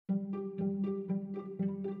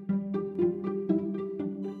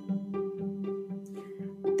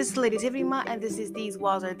This is Lady Tiffany Ma, and this is These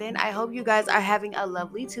Walls Are Thin. I hope you guys are having a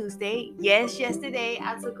lovely Tuesday. Yes, yesterday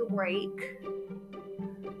I took a break.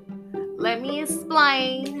 Let me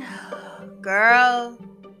explain. Girl.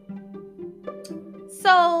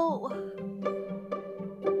 So,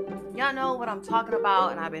 y'all know what I'm talking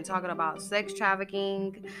about, and I've been talking about sex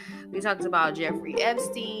trafficking. We talked about Jeffrey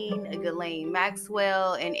Epstein, Ghislaine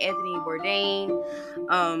Maxwell, and Anthony Bourdain.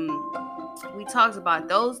 We talked about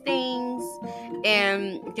those things,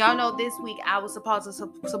 and y'all know this week I was supposed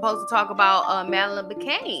to talk about Madeleine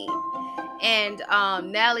McCain and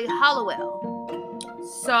Natalee Holloway.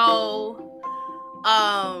 So,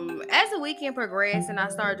 as the weekend progressed and I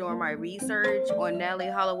started doing my research on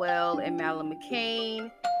Natalee Holloway and Madeleine McCain,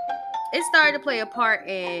 it started to play a part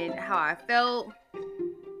in how I felt.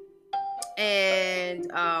 And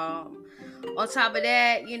on top of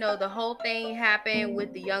that, you know, the whole thing happened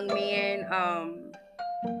with the young man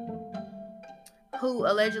who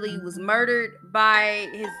allegedly was murdered by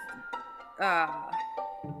his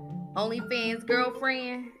OnlyFans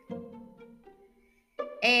girlfriend.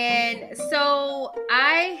 And so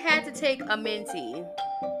I had to take a mentee.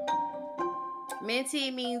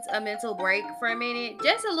 Mentee means a mental break for a minute,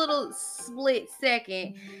 just a little split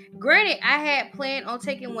second. Granted, I had planned on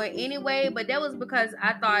taking one anyway, but that was because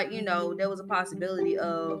I thought, you know, there was a possibility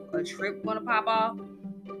of a trip gonna pop off.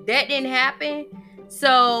 That didn't happen.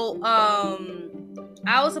 So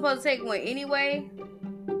I was supposed to take one anyway.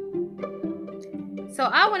 So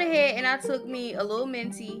I went ahead and I took me a little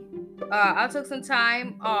mentee. I took some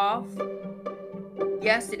time off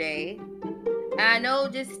yesterday. And I know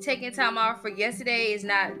just taking time off for yesterday is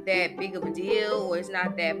not that big of a deal, or it's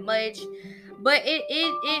not that much, but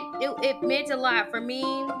it meant a lot for me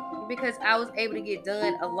because I was able to get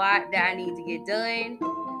done a lot that I need to get done.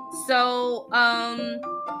 So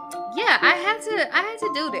yeah, I had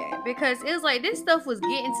to do that because it was like this stuff was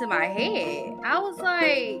getting to my head. I was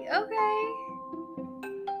like, okay,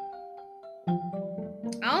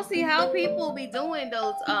 I don't see how people be doing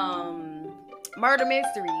those murder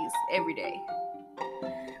mysteries every day.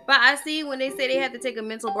 But I see when they say they have to take a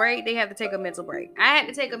mental break, they have to take a mental break. I had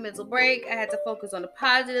to take a mental break. I had to focus on the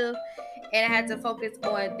positive, and I had to focus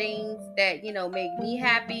on things that, you know, make me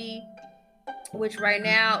happy, which right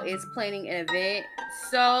now is planning an event.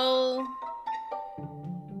 So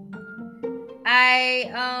I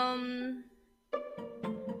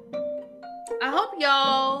hope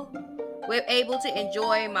y'all were able to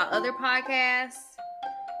enjoy my other podcasts.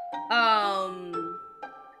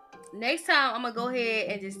 Next time I'm gonna go ahead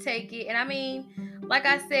and just take it. And I mean, like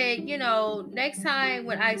I said, you know, next time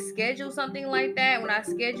when I schedule something like that, when I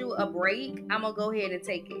schedule a break, I'm gonna go ahead and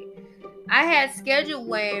take it. I had scheduled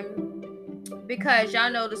one because y'all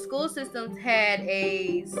know the school systems had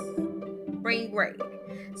a spring break.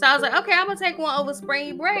 So I was like, okay, I'm gonna take one over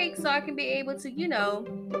spring break so I can be able to, you know,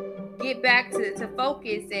 get back to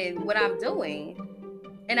focus and what I'm doing.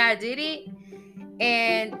 And I did it.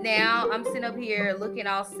 And now I'm sitting up here looking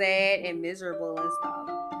all sad and miserable and stuff.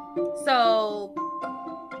 So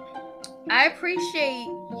I appreciate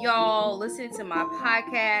y'all listening to my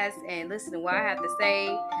podcast and listening to what I have to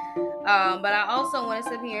say. But I also want to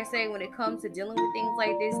sit here and say, when it comes to dealing with things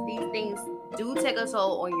like this, these things do take a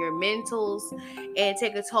toll on your mentals and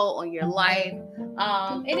take a toll on your life.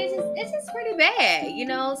 And it's just pretty bad, you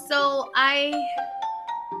know. So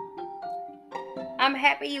I'm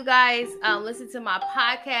happy you guys listened to my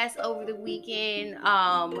podcast over the weekend.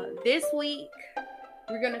 This week,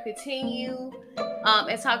 we're going to continue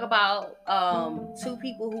and talk about two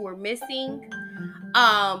people who were missing.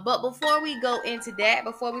 But before we go into that,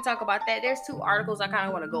 before we talk about that, there's two articles I kind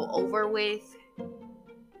of want to go over with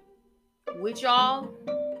y'all.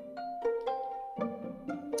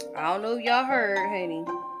 I don't know if y'all heard, honey,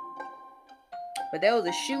 but there was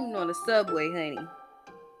a shooting on the subway, honey.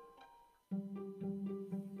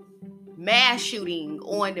 Mass shooting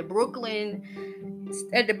on the Brooklyn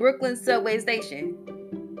subway station.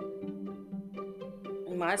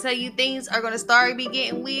 When I tell you things are going to start be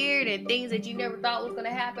getting weird and things that you never thought was going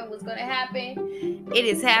to happen, it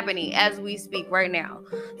is happening as we speak right now.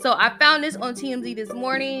 So I found this on TMZ this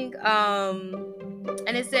morning,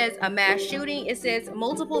 and it says a mass shooting. It says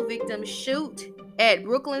multiple victims shoot at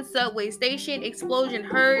Brooklyn subway station, explosion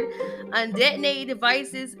heard, undetonated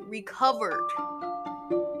devices recovered.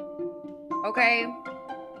 Okay.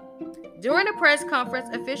 During a press conference,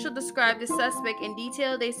 officials described the suspect in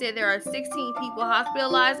detail. They said there are 16 people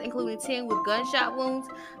hospitalized, including 10 with gunshot wounds.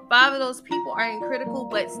 5 of those people are in critical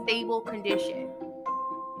but stable condition.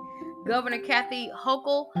 Governor Kathy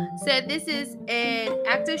Hochul said this is an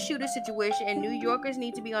active shooter situation and New Yorkers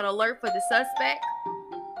need to be on alert for the suspect.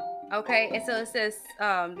 Okay, and so it says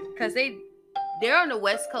because they're on the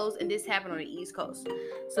West Coast and this happened on the East Coast.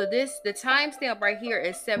 So the timestamp right here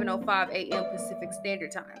is 7:05 a.m. Pacific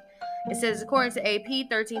Standard Time. It says according to AP,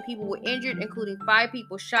 13 people were injured, including 5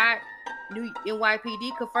 people shot. New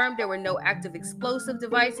NYPD confirmed there were no active explosive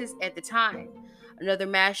devices at the time. Another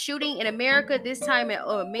mass shooting in America. This time,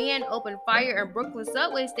 a man opened fire in Brooklyn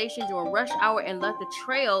subway station during rush hour and left a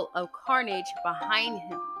trail of carnage behind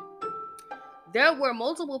him. There were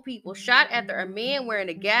multiple people shot after a man wearing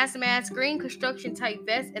a gas mask, green construction type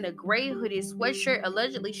vest, and a gray hooded sweatshirt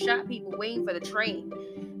allegedly shot people waiting for the train.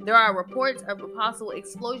 There are reports of a possible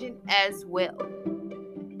explosion as well.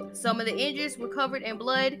 Some of the injuries were covered in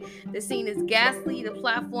blood. The scene is ghastly. The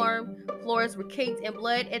platform floors were caked in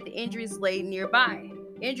blood, and the injuries laid nearby.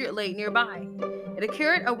 It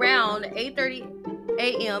occurred around 8:30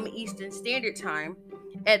 a.m. Eastern Standard Time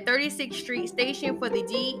at 36th Street Station for the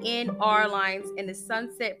DNR lines in the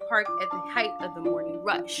Sunset Park at the height of the morning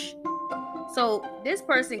rush. So this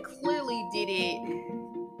person clearly did it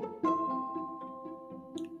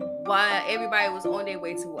while everybody was on their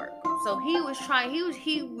way to work. So he was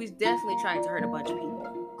definitely trying to hurt a bunch of people.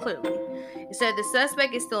 Clearly. It said the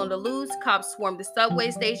suspect is still on the loose. Cops swarmed the subway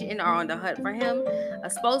station and are on the hunt for him. A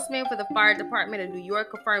spokesman for the fire department of New York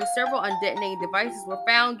confirmed several undetonated devices were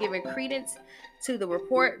found, giving credence to the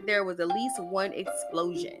report. There was at least one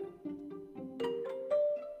explosion.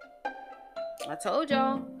 I told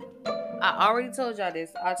y'all. I already told y'all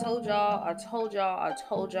this. I told y'all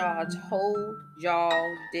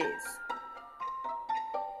this.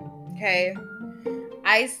 Okay.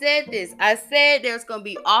 I said this. I said there's going to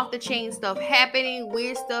be off the chain stuff happening,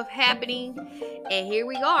 weird stuff happening. And here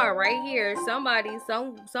we are right here. Somebody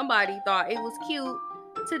thought it was cute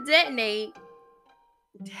to detonate,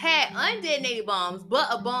 had undetonated bombs, but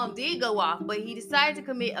a bomb did go off. But he decided to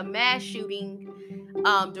commit a mass shooting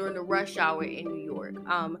during the rush hour in New York.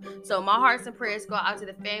 So my hearts and prayers go out to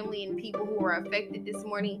the family and people who were affected this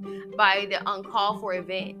morning by the uncalled for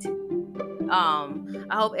event.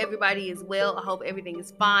 I hope everybody is well. I hope everything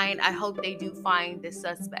is fine. I hope they do find the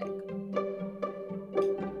suspect.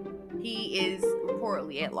 He is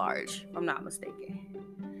reportedly at large, if I'm not mistaken.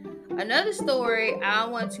 Another story I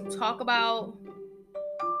want to talk about.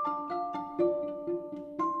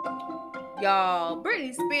 Y'all,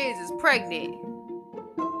 Britney Spears is pregnant.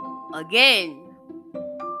 Again.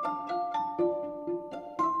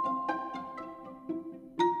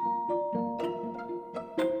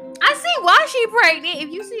 Why she pregnant?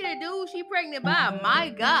 If you see the dude she pregnant by,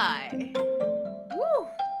 my God. Woo.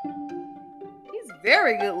 He's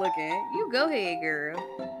very good looking. You go ahead, girl.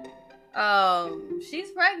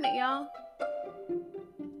 She's pregnant, y'all.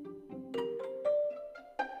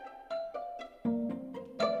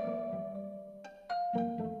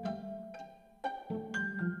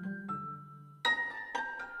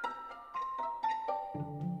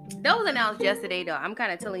 That was announced yesterday, though. I'm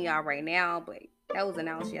kind of telling y'all right now, but that was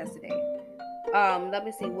announced yesterday. Let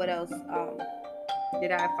me see what else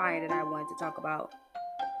did I find that I wanted to talk about.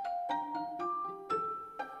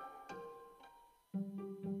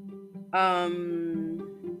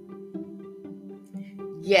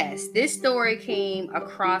 Yes, this story came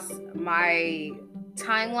across my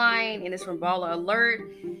timeline and it's from Baller Alert.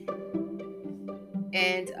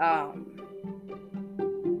 And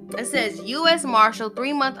it says U.S. Marshal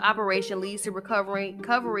 3-month operation leads to recovery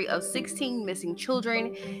of 16 missing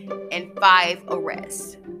children and 5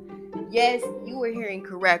 arrests. Yes, you were hearing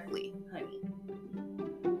correctly, honey.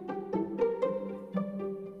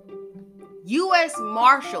 U.S.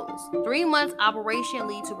 Marshals 3-month operation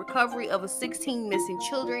leads to recovery of 16 missing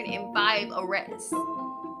children and 5 arrests.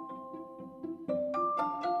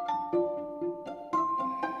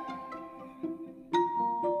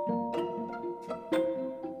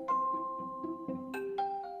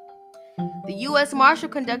 The U.S. Marshal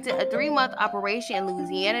conducted a 3-month operation in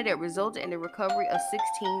Louisiana that resulted in the recovery of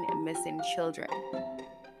 16 missing children.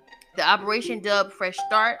 The operation, dubbed Fresh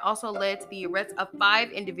Start, also led to the arrest of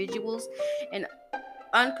 5 individuals and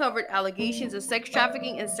uncovered allegations of sex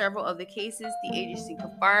trafficking in several of the cases, the agency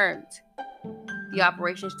confirmed. The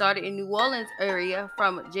operation started in New Orleans area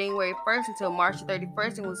from January 1st until March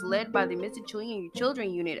 31st and was led by the Missing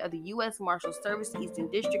Children Unit of the U.S. Marshal Service Eastern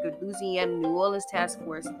District of Louisiana New Orleans Task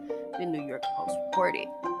Force, the New York Post reported.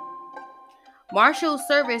 Marshal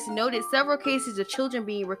Service noted several cases of children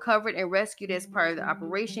being recovered and rescued as part of the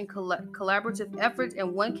operation. Collaborative efforts.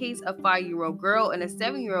 In one case, a 5-year-old girl and a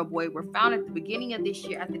 7-year-old boy were found at the beginning of this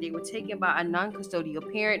year after they were taken by a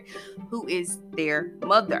non-custodial parent who is their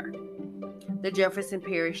mother. The Jefferson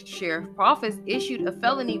Parish Sheriff's Office issued a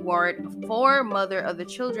felony warrant for mother of the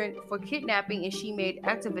children for kidnapping, and she made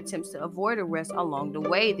active attempts to avoid arrest along the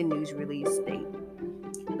way, the news release stated.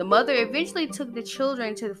 The mother eventually took the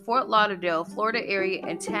children to the Fort Lauderdale, Florida area,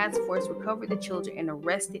 and task force recovered the children and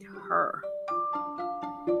arrested her.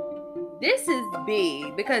 This is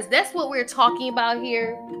big because that's what we're talking about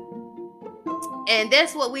here. And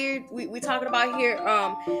that's what we're talking about here.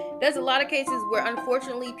 There's a lot of cases where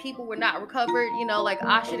unfortunately people were not recovered, like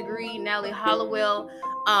Asha Degree, Natalee Holloway,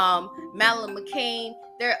 Madeline McCain.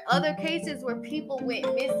 There are other cases where people went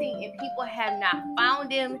missing and people have not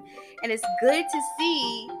found them, and it's good to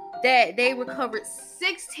see that they recovered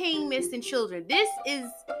 16 missing children. This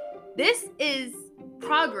is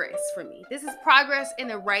progress for me. This is progress in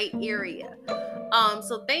the right area.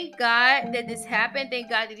 So thank God that this happened. Thank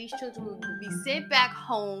God that these children will be sent back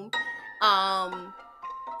home,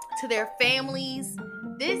 to their families.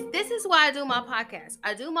 This is why I do my podcast.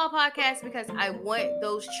 I do my podcast because I want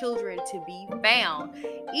those children to be found.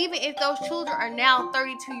 Even if those children are now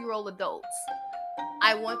 32-year-old adults,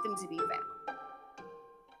 I want them to be found.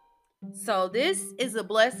 So this is a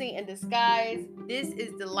blessing in disguise. This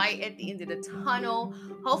is the light at the end of the tunnel.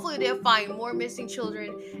 Hopefully they'll find more missing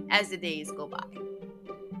children as the days go by.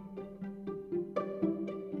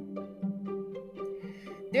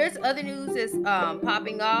 There's other news that's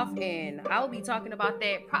popping off, and I'll be talking about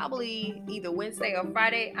that probably either Wednesday or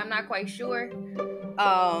Friday. I'm not quite sure.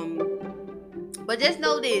 But just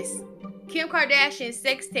know this. Kim Kardashian's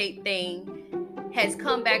sex tape thing has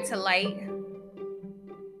come back to light.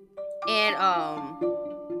 And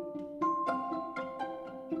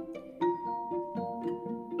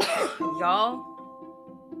y'all,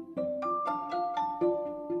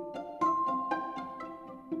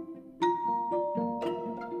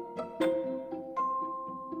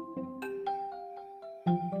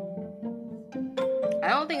 I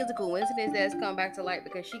don't think it's a coincidence that it's come back to light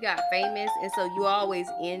because she got famous, and so you always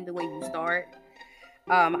end the way you start.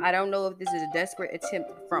 I don't know if this is a desperate attempt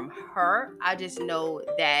from her. I just know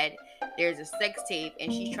that there's a sex tape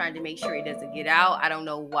and she's trying to make sure it doesn't get out. I don't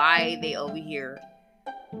know why they over here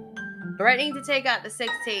threatening to take out the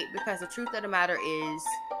sex tape, because the truth of the matter is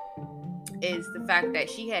the fact that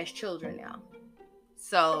she has children now.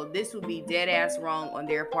 So this would be dead ass wrong on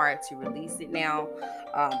their part to release it now.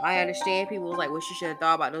 I understand people was like, well, she should have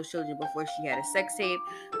thought about those children before she had a sex tape.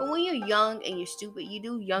 But when you're young and you're stupid, you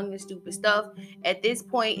do young and stupid stuff. At this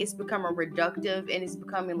point, it's becoming reductive, and it's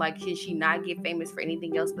becoming like, can she not get famous for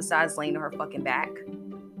anything else besides laying on her fucking back?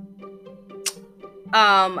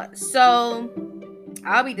 So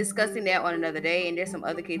I'll be discussing that on another day, and there's some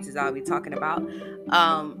other cases I'll be talking about.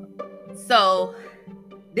 So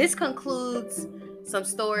this concludes some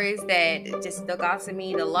stories that just stuck out to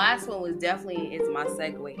me. The last one was definitely is my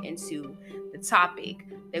segue into the topic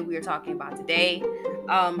that we are talking about today.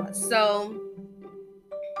 So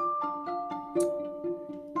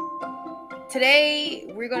today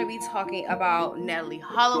we're going to be talking about Natalee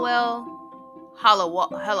Holloway.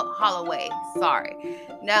 Sorry,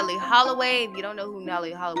 Natalee Holloway. If you don't know who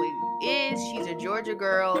Natalee Holloway is, she's a Georgia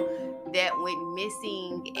girl that went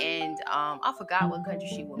missing, and I forgot what country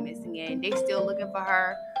she went missing in. They still looking for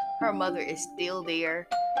her. Her mother is still there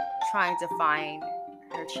trying to find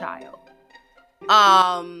her child.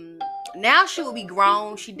 Now she will be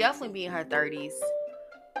grown. She definitely be in her 30s.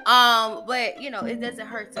 But it doesn't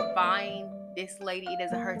hurt to find this lady. It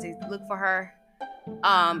doesn't hurt to look for her.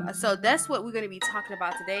 So that's what we're going to be talking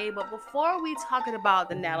about today. But before we talking about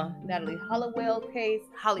the Natalee Holloway case,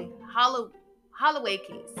 Holloway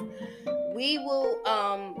case, we will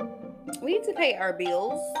we need to pay our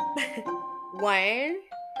bills. One.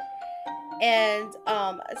 And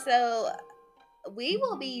so we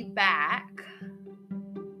will be back.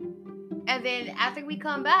 And then after we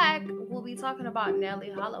come back, we'll be talking about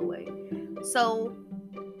Natalee Holloway. So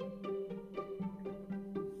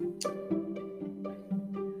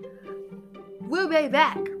we'll be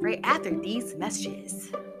back right after these messages.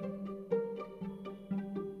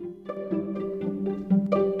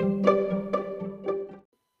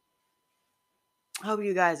 Hope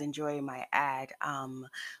you guys enjoy my ad.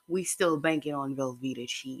 We still banking on Velveeta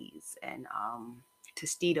cheese and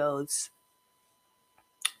Tostitos.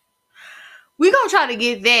 We gonna try to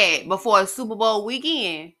get that before Super Bowl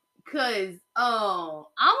weekend, cause I'm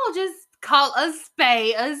gonna just call a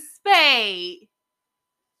spade a spade.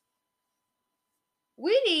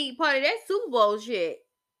 We need part of that Super Bowl shit.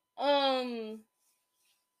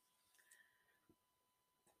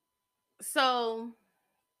 So.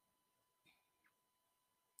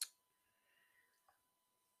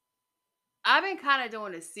 I've been kind of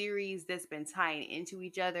doing a series that's been tying into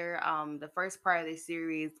each other. The first part of this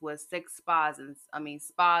series was spas and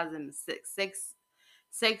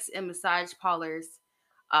sex and massage parlors.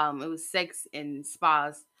 It was sex and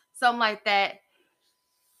spas, something like that.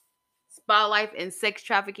 Spa life and sex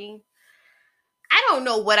trafficking. I don't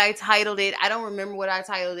know what I titled it. I don't remember what I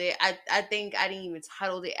titled it. I think I didn't even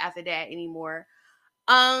title it after that anymore.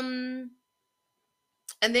 Um,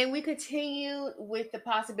 and then we continued with the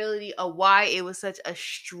possibility of why it was such a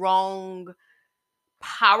strong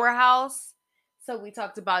powerhouse. So we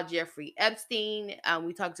talked about Jeffrey Epstein.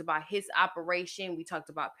 We talked about his operation. We talked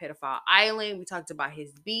about Pedophile Island. We talked about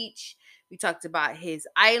his beach. We talked about his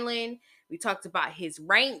island. We talked about his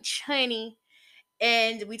ranch, honey.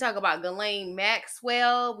 And we talked about Ghislaine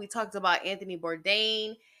Maxwell. We talked about Anthony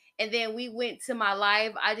Bourdain. And then we went to my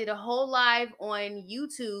live. I did a whole live on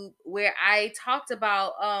YouTube where I talked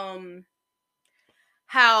about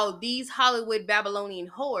how these Hollywood Babylonian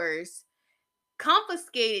whores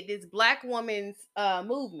confiscated this black woman's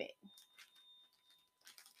movement.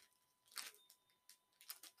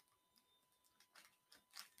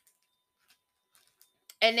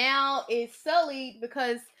 And now it's sullied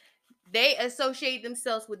because they associate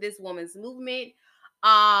themselves with this woman's movement.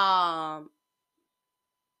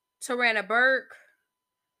 Tarana Burke,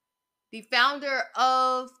 the founder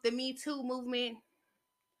of the Me Too movement,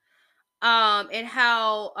 and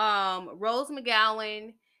how Rose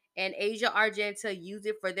McGowan and Asia Argenta used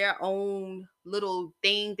it for their own little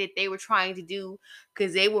thing that they were trying to do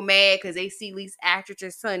because they were mad because they see these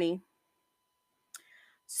actresses, honey.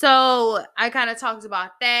 So I kind of talked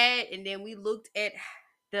about that, and then we looked at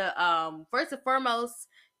the first and foremost,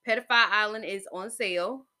 Pedophile Island is on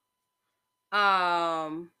sale.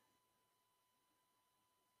 Um,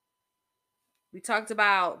 we talked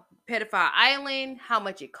about Pedophile Island, how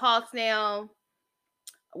much it costs now,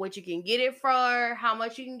 what you can get it for, how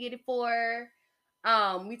much you can get it for.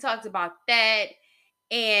 We talked about that,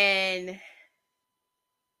 and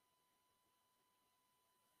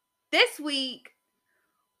this week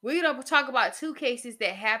we're gonna talk about two cases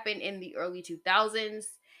that happened in the early 2000s,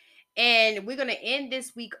 and we're gonna end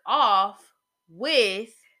this week off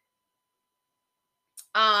with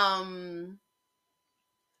um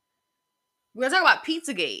we're gonna talk about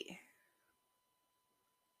Pizzagate.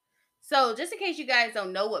 So, just in case you guys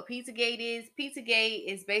don't know what Pizzagate is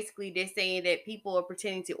basically they're saying that people are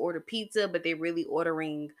pretending to order pizza, but they're really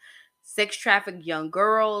ordering sex trafficked young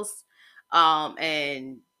girls.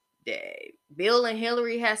 And Bill and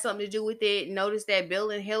Hillary has something to do with it. Notice that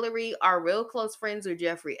Bill and Hillary are real close friends with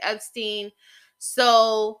Jeffrey Epstein.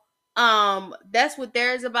 So, that's what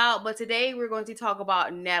theirs about. But today we're going to talk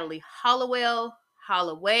about Natalee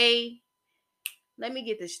Holloway. Let me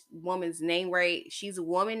get this woman's name right. She's a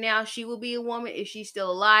woman now. She will be a woman if she's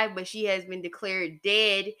still alive, but she has been declared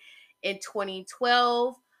dead in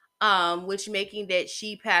 2012, which making that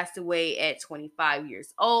she passed away at 25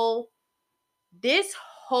 years old. This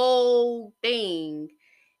whole thing,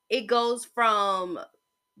 it goes from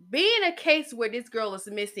being a case where this girl is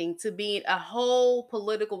missing to being a whole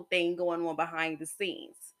political thing going on behind the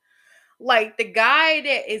scenes. Like the guy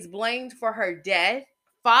that is blamed for her death,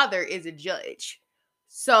 father is a judge.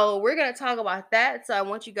 So we're gonna talk about that. So I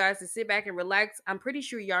want you guys to sit back and relax. I'm pretty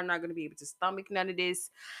sure y'all not gonna be able to stomach none of this.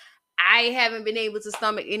 I haven't been able to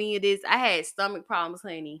stomach any of this. I had stomach problems,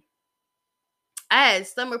 honey. I had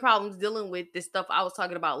stomach problems dealing with this stuff I was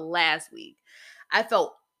talking about last week. I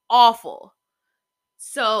felt awful.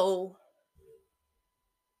 So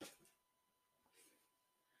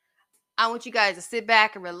I want you guys to sit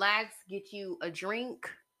back and relax, get you a drink.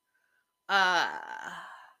 Uh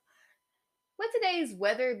With today's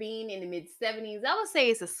weather being in the mid 70s, I would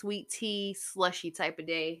say it's a sweet tea, slushy type of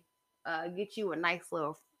day. Get you a nice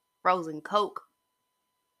little frozen Coke,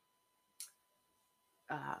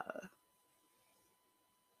 uh,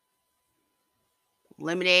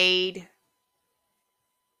 lemonade,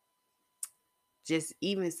 just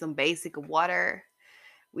even some basic water.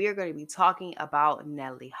 We are going to be talking about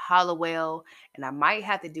Natalee Holloway, and I might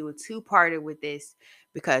have to do a two-parter with this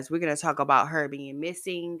because we're going to talk about her being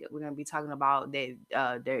missing. We're going to be talking about the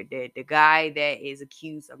guy that is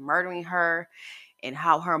accused of murdering her, and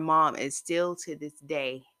how her mom is still to this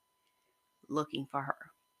day looking for her.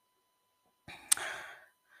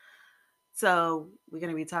 So we're going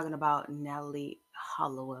to be talking about Natalee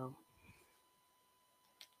Holloway.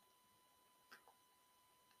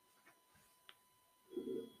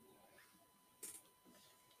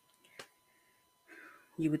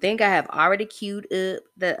 You would think I have already queued up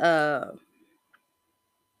the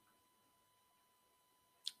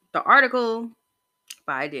article,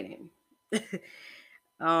 but I didn't.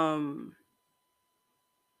 um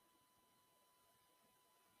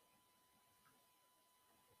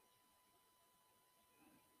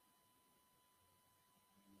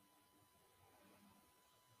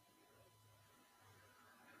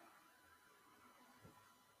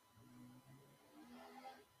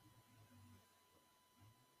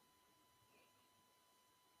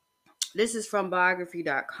This is from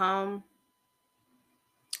biography.com.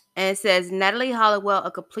 And it says Natalee Holloway,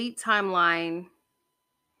 a complete timeline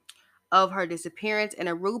of her disappearance in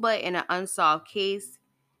Aruba in an unsolved case.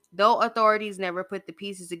 Though authorities never put the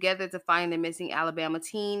pieces together to find the missing Alabama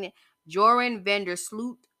teen, Joran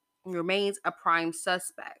Vandersloot remains a prime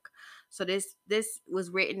suspect. So this was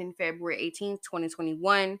written in February 18th,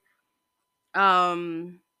 2021.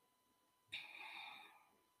 Um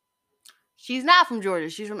she's not from Georgia,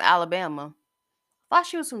 she's from Alabama. I thought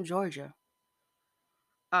she was from Georgia.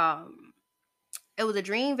 Um It was a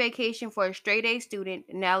dream vacation for a straight A student,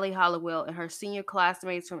 Natalee Holloway, and her senior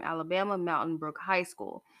classmates from Alabama Mountain Brook High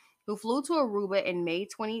School, who flew to Aruba in May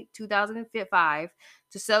 2005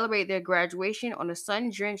 to celebrate their graduation on the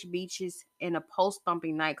sun-drenched beaches and the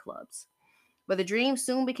pulse-thumping nightclubs. But the dream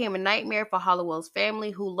soon became a nightmare for Hollowell's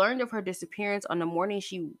family, who learned of her disappearance on the morning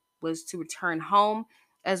she was to return home,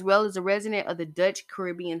 as well as a resident of the Dutch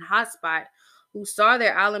Caribbean hotspot who saw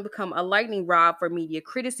their island become a lightning rod for media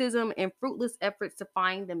criticism and fruitless efforts to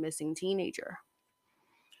find the missing teenager.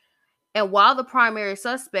 And while the primary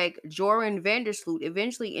suspect, Joran Vandersloot,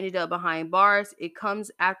 eventually ended up behind bars, it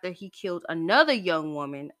comes after he killed another young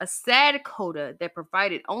woman, a sad coda that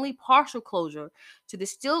provided only partial closure to the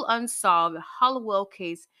still unsolved Hollowell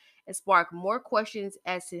case and sparked more questions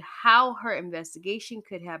as to how her investigation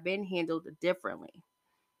could have been handled differently.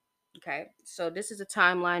 Okay, so this is a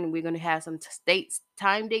timeline. We're going to have some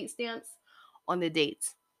time date stamps on the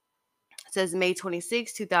dates. It says May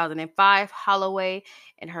 26, 2005, Holloway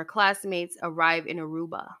and her classmates arrive in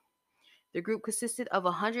Aruba. The group consisted of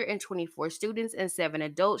 124 students and 7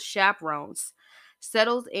 adult chaperones,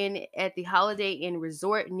 settled in at the Holiday Inn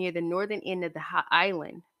Resort near the northern end of the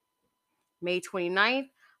island. May 29th,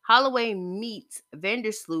 Holloway meets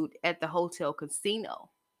Vandersloot at the hotel casino.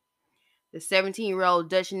 The 17-year-old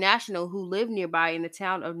Dutch national who lived nearby in the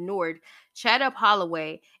town of Noord chatted up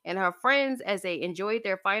Holloway and her friends as they enjoyed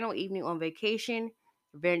their final evening on vacation.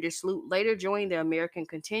 Vandersloot later joined the American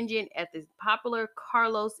contingent at the popular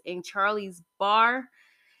Carlos and Charlie's bar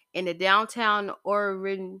in the downtown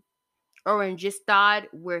Orangestad,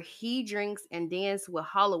 where he drinks and dances with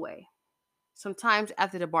Holloway. Sometimes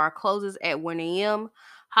after the bar closes at 1 a.m.,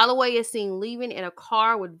 Holloway is seen leaving in a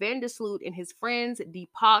car with Vandersloot and his friends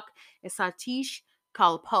Deepak and Satish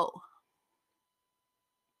Kalpo.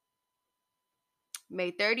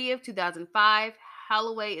 May 30th, 2005,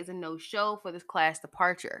 Holloway is a no-show for this class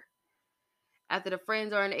departure. After the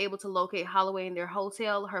friends are unable to locate Holloway in their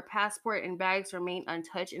hotel, her passport and bags remain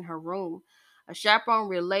untouched in her room. A chaperone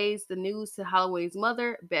relays the news to Holloway's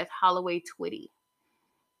mother, Beth Holloway Twitty.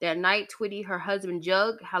 That night, Twitty, her husband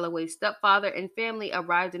Jug, Holloway's stepfather, and family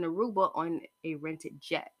arrived in Aruba on a rented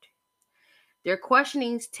jet. Their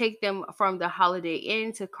questionings take them from the Holiday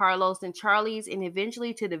Inn to Carlos and Charlie's and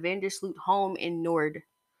eventually to the Vandersloot home in Noord.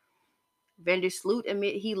 Vandersloot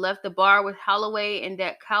admit he left the bar with Holloway and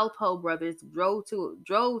that Kalpo brothers drove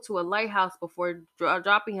to a lighthouse before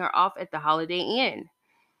dropping her off at the Holiday Inn.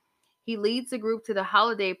 He leads the group to the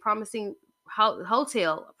hotel,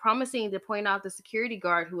 promising to point out the security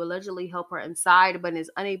guard who allegedly helped her inside but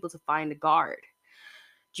is unable to find the guard.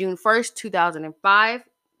 June 1st, 2005,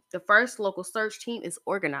 the first local search team is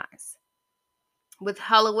organized. With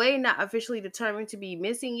Holloway not officially determined to be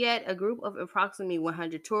missing yet, a group of approximately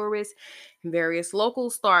 100 tourists and various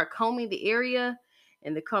locals start combing the area.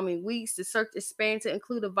 In the coming weeks, the search expanded to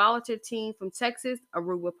include a volunteer team from Texas,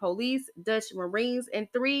 Aruba Police, Dutch Marines,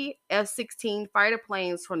 and 3 F-16 fighter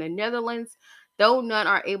planes from the Netherlands, though none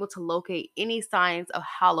are able to locate any signs of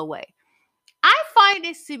Holloway. I find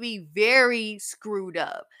this to be very screwed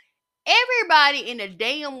up. Everybody in the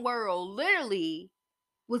damn world literally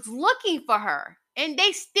was looking for her, and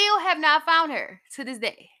they still have not found her to this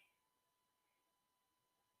day.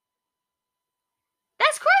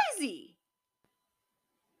 That's crazy.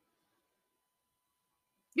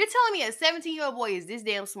 You're telling me a 17-year-old boy is this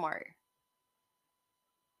damn smart?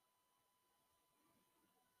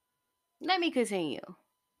 Let me continue.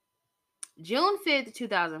 June 5th,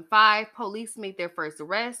 2005, police make their first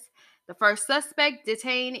arrest. The first suspect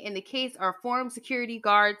detained in the case are former security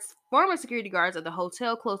guards of the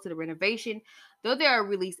hotel close to the renovation. Though they are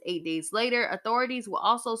released 8 days later, authorities will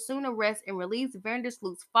also soon arrest and release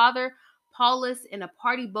Vandersloot's father, Paulus, and a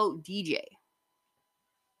party boat DJ.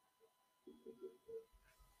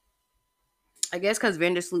 I guess because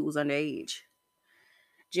Vandersloot was underage.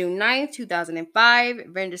 June 9th, 2005,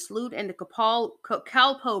 Vandersloot and the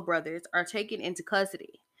Kalpo brothers are taken into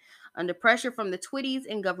custody. Under pressure from the Twitties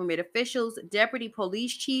and government officials, Deputy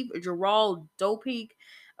Police Chief Gerald Dopig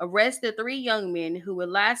arrests the 3 young men who were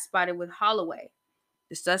last spotted with Holloway.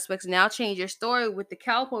 The suspects now changed their story, with the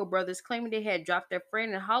Calpo brothers claiming they had dropped their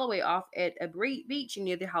friend and Holloway off at a beach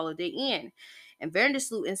near the Holiday Inn, and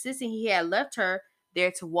Vandersloot insisting he had left her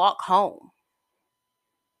there to walk home.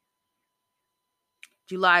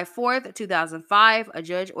 July 4th, 2005, a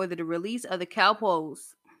judge ordered the release of the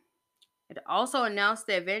Calpos. It also announced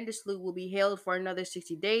that Vandersloot will be held for another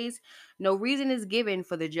 60 days. No reason is given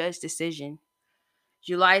for the judge's decision.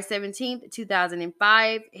 July 17th,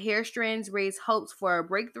 2005, hair strands raise hopes for a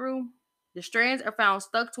breakthrough. The strands are found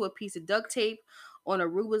stuck to a piece of duct tape on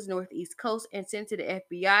Aruba's northeast coast and sent to the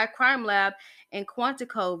FBI crime lab in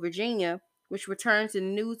Quantico, Virginia, which returns the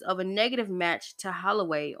news of a negative match to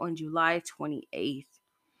Holloway on July 28th.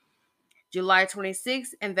 July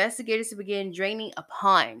 26th, investigators began draining a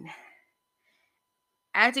pond.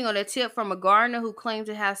 Acting on a tip from a gardener who claimed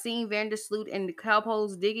to have seen Vandersloot and the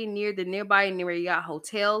Calpos digging near the nearby Marriott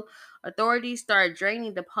Hotel, authorities started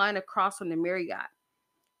draining the pond across from the Marriott.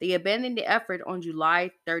 They abandoned the effort on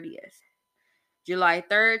July 30th. July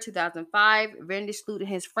 3rd, 2005, Vandersloot and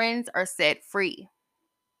his friends are set free.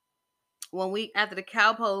 1 week after the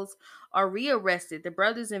Calpos are rearrested, the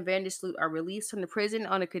brothers and Vandersloot are released from the prison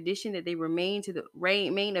on the condition that they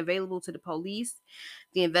remain available to the police.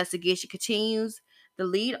 The investigation continues. The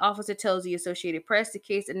lead officer tells the Associated Press the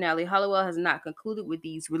case of Natalee Holloway has not concluded with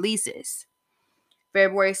these releases.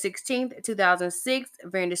 February 16th, 2006,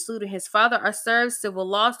 Vandersloot and his father are served civil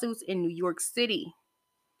lawsuits in New York City.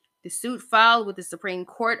 The suit filed with the Supreme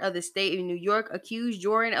Court of the state of New York accused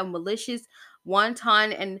Jordan of malicious,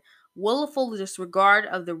 wanton, and willful disregard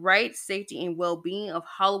of the rights, safety, and well-being of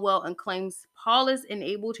Holloway and claims Paulus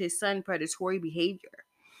enabled his son's predatory behavior.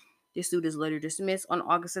 The suit is later dismissed on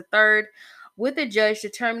August 3rd, with the judge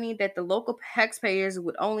determining that the local taxpayers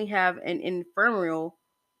would only have an ephemeral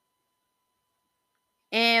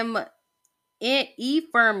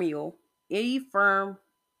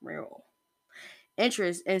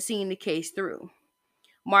interest in seeing the case through.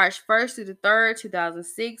 March 1st through the 3rd,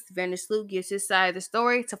 2006, Vandersloot gives his side of the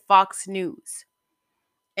story to Fox News.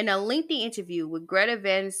 In a lengthy interview with Greta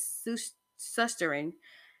Van Susteren,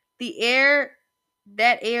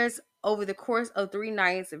 that airs over the course of 3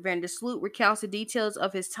 nights, Vandersloot recounts the details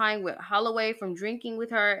of his time with Holloway, from drinking with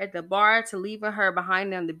her at the bar to leaving her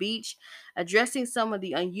behind on the beach, addressing some of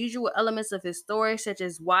the unusual elements of his story, such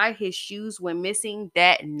as why his shoes went missing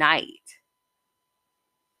that night.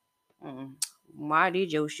 Why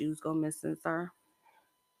did your shoes go missing, sir?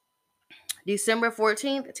 December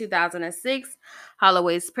 14th, 2006,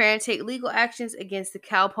 Holloway's parents take legal actions against the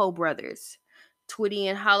Calpo brothers. Twitty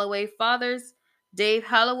and Holloway fathers, Dave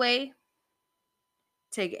Holloway,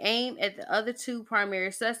 take aim at the other two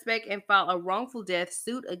primary suspects and file a wrongful death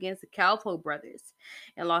suit against the Calpo brothers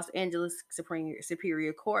in Los Angeles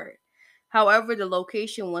Superior Court. However, the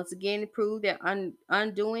location once again proved their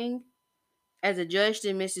undoing, as a judge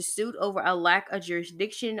dismissed the suit over a lack of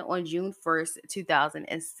jurisdiction on June 1st,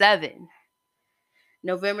 2007.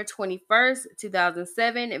 November 21st,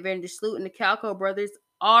 2007, Vandersloot and the Calco brothers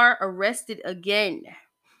are arrested again.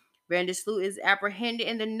 Vandersloot is apprehended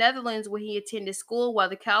in the Netherlands, where he attended school, while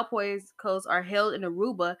the Calpos are held in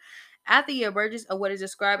Aruba after the emergence of what is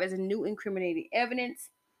described as a new incriminating evidence.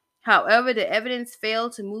 However, the evidence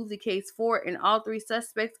failed to move the case forward, and all 3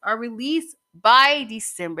 suspects are released by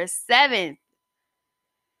December 7th.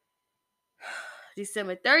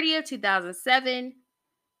 December 30th, 2007,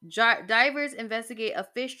 divers investigate a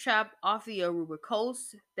fish trap off the Aruba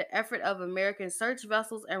coast. The effort of American search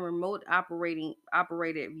vessels and remote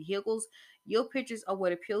operated vehicles yield pictures of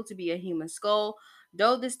what appeared to be a human skull,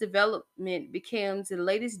 though this development becomes the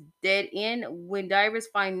latest dead end when divers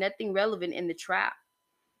find nothing relevant in the trap.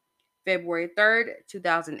 February 3rd,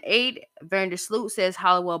 2008, Vandersloot says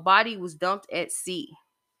Holloway's body was dumped at sea.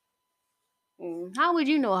 How would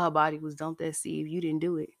you know her body was dumped at sea if you didn't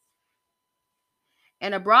do it?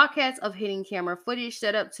 In a broadcast of hidden camera footage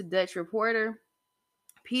set up to Dutch reporter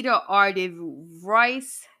Peter R. de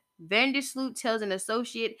Vries, Vandersloot tells an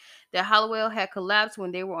associate that Holloway had collapsed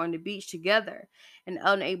when they were on the beach together, and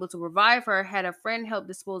unable to revive her, had a friend help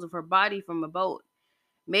dispose of her body from a boat.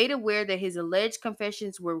 Made aware that his alleged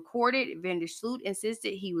confessions were recorded, Vandersloot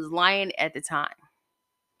insisted he was lying at the time.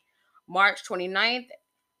 March 29th,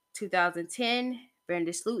 2010,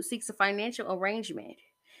 Vandersloot seeks a financial arrangement.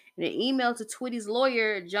 In an email to Twitty's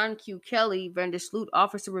lawyer, John Q. Kelly, Vandersloot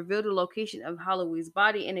offers to reveal the location of Holloway's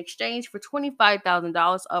body in exchange for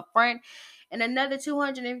 $25,000 upfront and another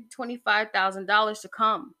 $225,000 to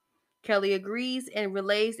come. Kelly agrees and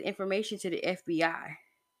relays the information to the FBI.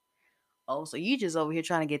 Oh, so you just over here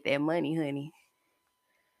trying to get that money, honey.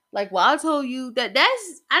 Like, well, I told you I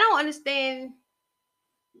don't understand.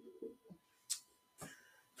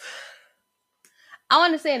 I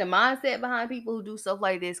understand the mindset behind people who do stuff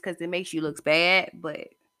like this because it makes you look bad, but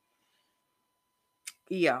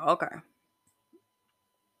yeah, okay.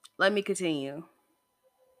 Let me continue.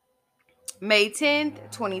 May 10th,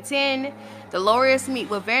 2010, Dolores meet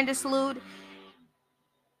with Vandersloot.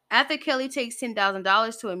 After Kelly takes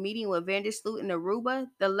 $10,000 to a meeting with Vandersloot in Aruba,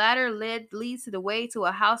 the latter leads the way to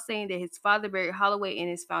a house saying that his father buried Holloway in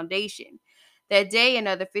his foundation. That day,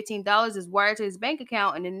 another $15 is wired to his bank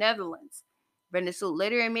account in the Netherlands. Vandersloot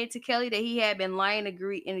later admitted to Kelly that he had been lying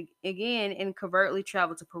again and covertly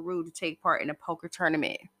traveled to Peru to take part in a poker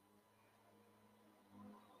tournament.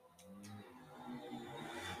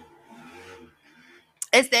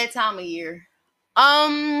 It's that time of year.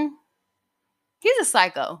 Um, he's a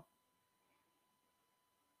psycho.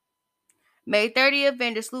 May 30th,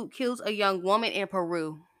 Vandersloot kills a young woman in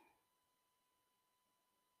Peru.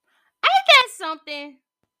 Ain't that something?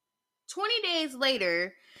 20 days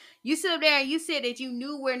later, you sit up there and you said that you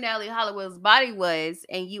knew where Natalee Holloway's body was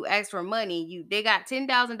and you asked for money. They got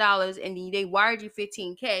 $10,000 and they wired you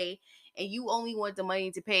 15K and you only want the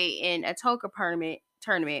money to pay in a poker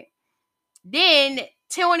tournament. Then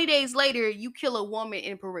 20 days later, you kill a woman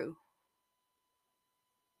in Peru.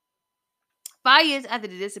 5 years after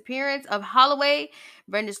the disappearance of Holloway,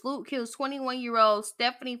 Vandersloot kills 21-year-old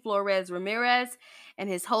Stephanie Flores Ramirez in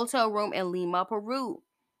his hotel room in Lima, Peru.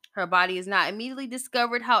 Her body is not immediately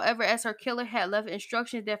discovered, however, as her killer had left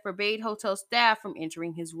instructions that forbade hotel staff from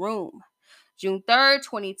entering his room. June 3rd,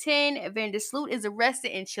 2010, Vandersloot is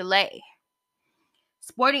arrested in Chile.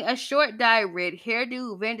 Sporting a short dyed red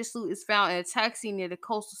hairdo, Vandersloot is found in a taxi near the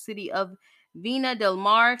coastal city of Vina del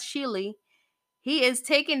Mar, Chile. He is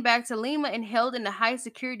taken back to Lima and held in the high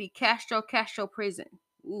security Castro prison.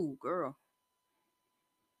 Ooh, girl.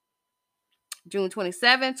 June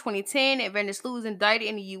 27, 2010, Vandersloot was indicted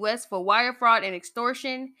in the U.S. for wire fraud and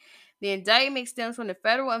extortion. The indictment stems from the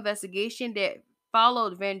federal investigation that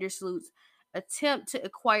followed Vandersloot's attempt to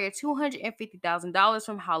acquire $250,000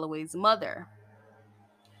 from Holloway's mother.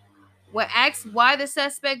 When asked why the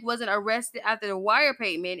suspect wasn't arrested after the wire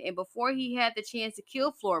payment and before he had the chance to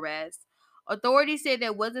kill Flores, authorities said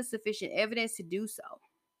there wasn't sufficient evidence to do so.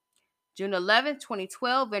 June 11,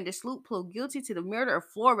 2012, Vandersloot pled guilty to the murder of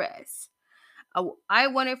Flores. I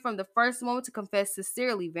wanted from the first moment to confess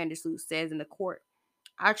sincerely, Vandersloot says in the court.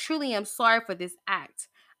 I truly am sorry for this act.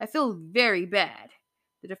 I feel very bad.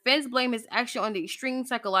 The defense blamed his action on the extreme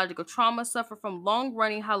psychological trauma suffered from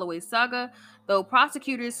long-running Holloway saga, though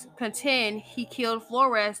prosecutors contend he killed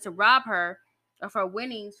Flores to rob her of her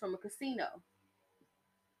winnings from a casino.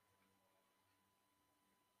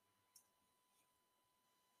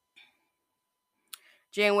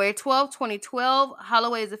 January 12, 2012,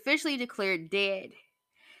 Holloway is officially declared dead.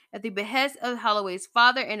 At the behest of Holloway's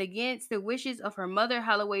father and against the wishes of her mother,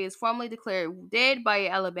 Holloway is formally declared dead by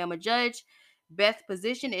an Alabama judge. Beth's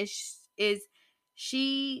position is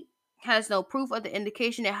she has no proof of the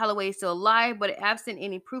indication that Holloway is still alive, but absent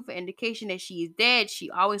any proof or indication that she is dead, she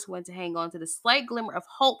always wants to hang on to the slight glimmer of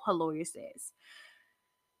hope, her lawyer says.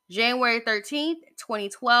 January 13th,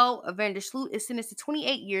 2012, Vandersloot is sentenced to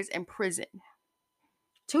 28 years in prison.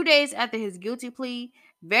 2 days after his guilty plea,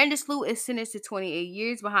 Vandersloot is sentenced to 28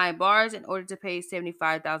 years behind bars in order to pay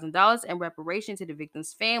 $75,000 in reparation to the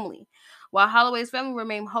victim's family. While Holloway's family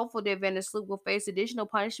remain hopeful that Vandersloot will face additional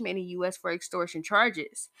punishment in the U.S. for extortion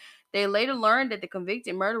charges, they later learned that the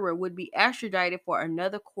convicted murderer would be extradited for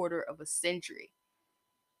another quarter of a century.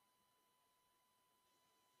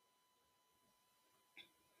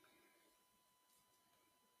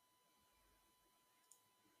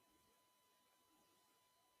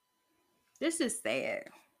 This is sad.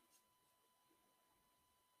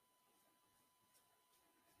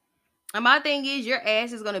 And my thing is, your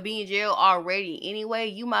ass is gonna be in jail already anyway.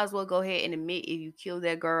 You might as well go ahead and admit if you killed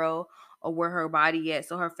that girl or where her body at,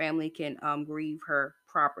 so her family can grieve her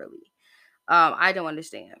properly. I don't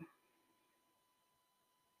understand.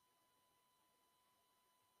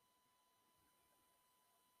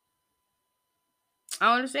 I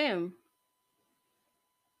don't understand.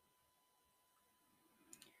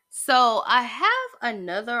 So I have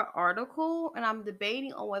another article, and I'm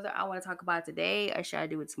debating on whether I want to talk about it today or should I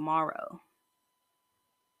do it tomorrow.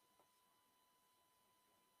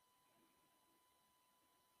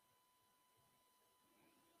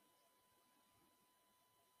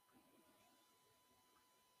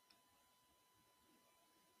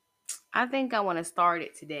 I think I want to start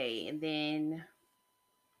it today, and then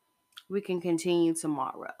we can continue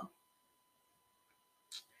tomorrow.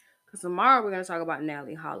 Because tomorrow we're going to talk about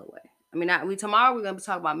Natalee Holloway. I mean, not we tomorrow we're going to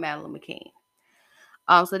talk about Madeline McCann.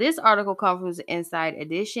 So this article comes from the Inside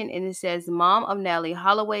Edition, and it says mom of Natalee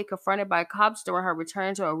Holloway confronted by cops during her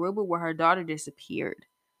return to Aruba where her daughter disappeared.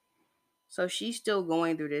 So she's still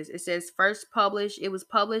going through this. It says first published. It was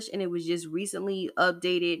published and it was just recently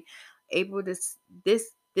updated. April this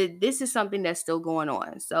is something that's still going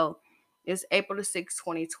on. So it's April the 6th,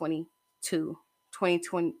 2022.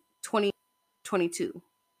 2022.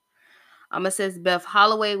 It says Beth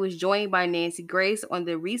Holloway was joined by Nancy Grace on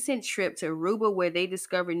the recent trip to Aruba where they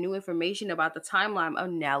discovered new information about the timeline of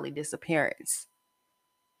Natalie's disappearance.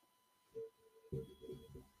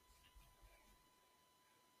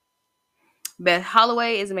 Beth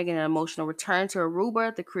Holloway is making an emotional return to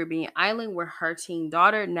Aruba, the Caribbean island where her teen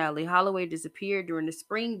daughter, Natalee Holloway, disappeared during the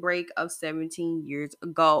spring break of 17 years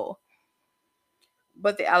ago.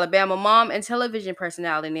 But the Alabama mom and television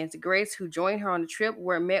personality Nancy Grace, who joined her on the trip,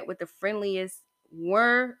 weren't met with the friendliest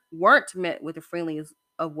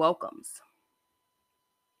of welcomes.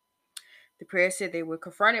 The pair said they were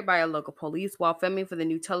confronted by a local police while filming for the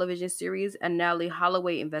new television series, A Natalee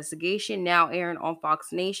Holloway Investigation, now airing on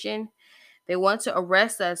Fox Nation. They want to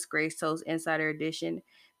arrest us, Grace told Insider Edition.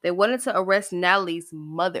 They wanted to arrest Natalee's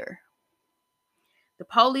mother. The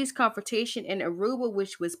police confrontation in Aruba,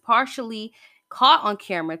 which was partially caught on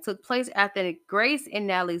camera, took place after Grace and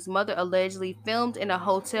Natalee's mother allegedly filmed in a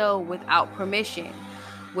hotel without permission,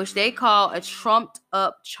 which they call a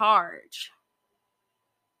trumped-up charge.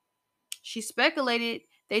 She speculated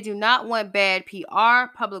they do not want bad PR,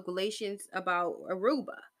 public relations about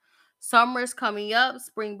Aruba. Summer's coming up,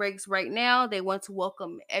 spring breaks right now. They want to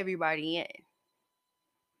welcome everybody in.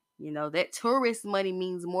 You know, that tourist money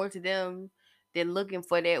means more to them than looking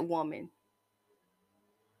for that woman.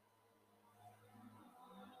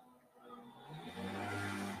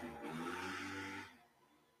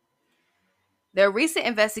 Their recent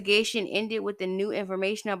investigation ended with the new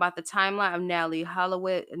information about the timeline of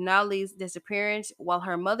Natalee's disappearance. While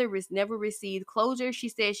her mother never received closure, she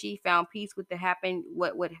said she found peace with what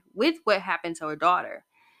happened to her daughter.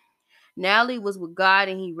 Natalee was with God,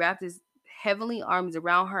 and He wrapped His heavenly arms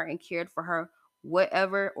around her and cared for her,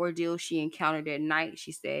 whatever ordeal she encountered at night.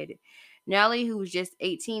 She said, Natalee, who was just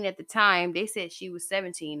 18 at the time, they said she was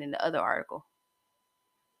 17 in the other article.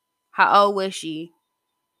 How old was she?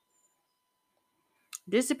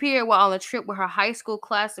 Disappeared while on a trip with her high school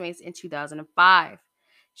classmates in 2005.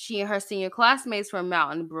 She and her senior classmates from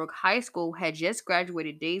Mountain Brook High School had just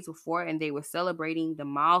graduated days before and they were celebrating the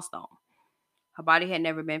milestone. Her body had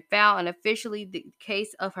never been found, and officially the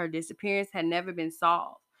case of her disappearance had never been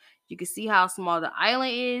solved. You can see how small the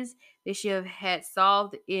island is. They should have had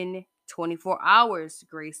solved in 24 hours,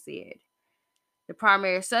 Grace said. The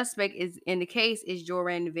primary suspect in the case is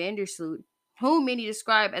Joran Vandersloot, whom many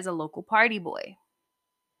describe as a local party boy.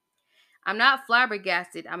 I'm not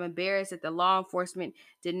flabbergasted. I'm embarrassed that the law enforcement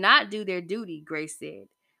did not do their duty, Grace said.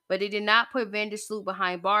 But they did not put Vandersloot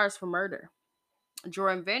behind bars for murder.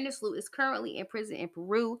 Jordan Vandersloot is currently in prison in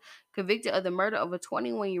Peru, convicted of the murder of a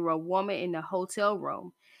 21-year-old woman in a hotel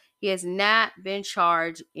room. He has not been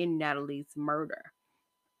charged in Natalee's murder.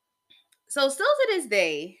 So still to this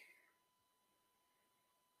day,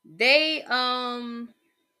 they're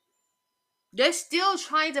still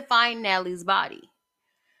trying to find Natalee's body.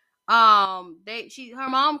 Her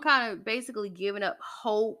mom kind of basically giving up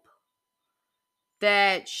hope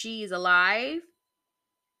that she's alive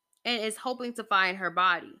and is hoping to find her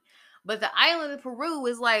body. But the island of Peru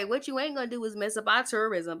is like, what you ain't gonna do is mess up our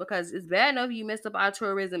tourism, because it's bad enough you messed up our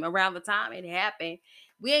tourism around the time it happened.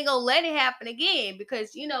 We ain't gonna let it happen again,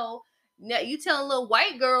 because you telling little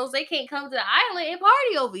white girls they can't come to the island and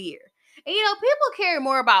party over here. And people care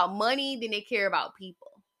more about money than they care about people.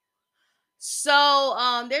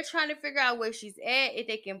 So they're trying to figure out where she's at, if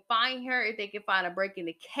they can find her, if they can find a break in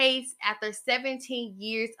the case after 17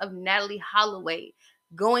 years of Natalee Holloway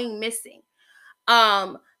going missing.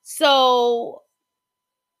 So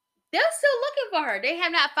they're still looking for her. They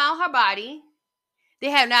have not found her body. They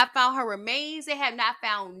have not found her remains. They have not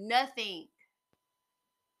found nothing.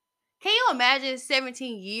 Can you imagine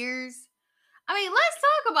 17 years? I mean, let's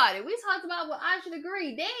talk about it. We talked about with Asha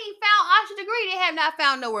Degree. They ain't found Asha Degree. They have not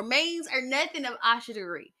found no remains or nothing of Asha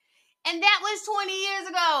Degree. And that was 20 years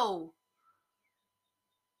ago.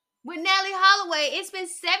 With Natalee Holloway, it's been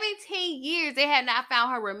 17 years. They have not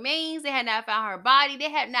found her remains. They have not found her body.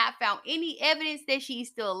 They have not found any evidence that she's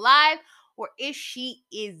still alive or if she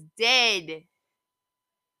is dead.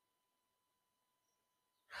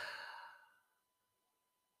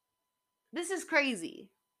 This is crazy.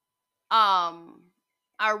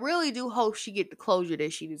 I really do hope she get the closure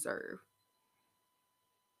that she deserves.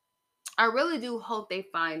 I really do hope they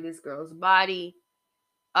find this girl's body.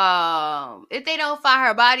 If they don't find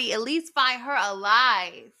her body, at least find her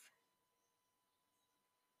alive.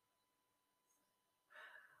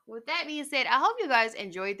 With that being said, I hope you guys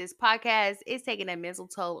enjoyed this podcast. It's taking a mental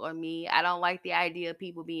toll on me. I don't like the idea of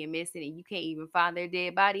people being missing and you can't even find their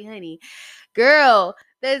dead body, honey. Girl,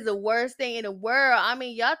 that is the worst thing in the world. I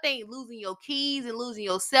mean, y'all think losing your keys and losing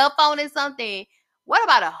your cell phone is something. What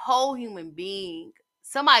about a whole human being?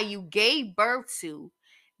 Somebody you gave birth to.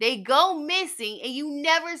 They go missing and you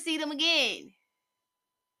never see them again.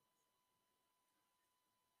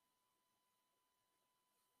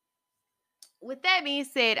 With that being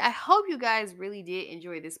said, I hope you guys really did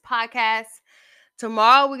enjoy this podcast.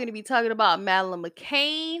 Tomorrow we're going to be talking about Madeline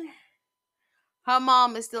McCain. Her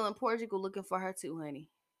mom is still in Portugal looking for her too, honey.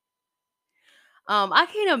 I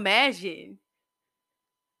can't imagine.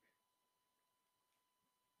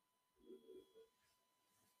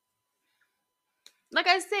 Like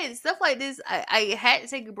I said, stuff like this, I had to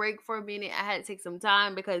take a break for a minute. I had to take some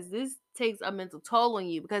time because this takes a mental toll on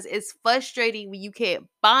you because it's frustrating when you can't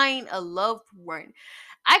find a loved one.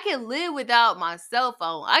 I can live without my cell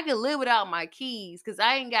phone. I can live without my keys because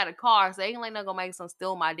I ain't got a car. So I ain't like not gonna make some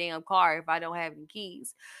steal my damn car if I don't have any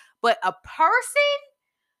keys. But a person,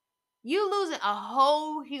 you losing a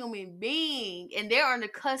whole human being, and they're on the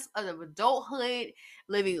cusp of adulthood,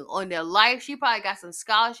 living on their life. She probably got some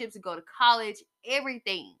scholarships to go to college,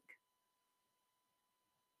 everything.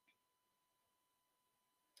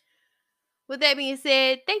 With that being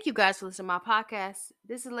said, thank you guys for listening to my podcast.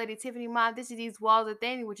 This is Lady Tiffany Mom. This is These Walls of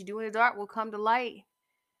Thing. What you do in the dark will come to light.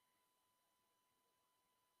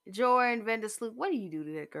 Jordan Vandersloot, what do you do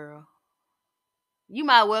to that girl? You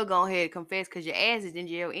might well go ahead and confess because your ass is in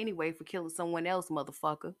jail anyway for killing someone else,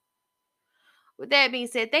 motherfucker. With that being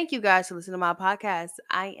said, thank you guys for listening to my podcast.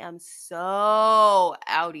 I am so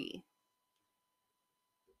outie.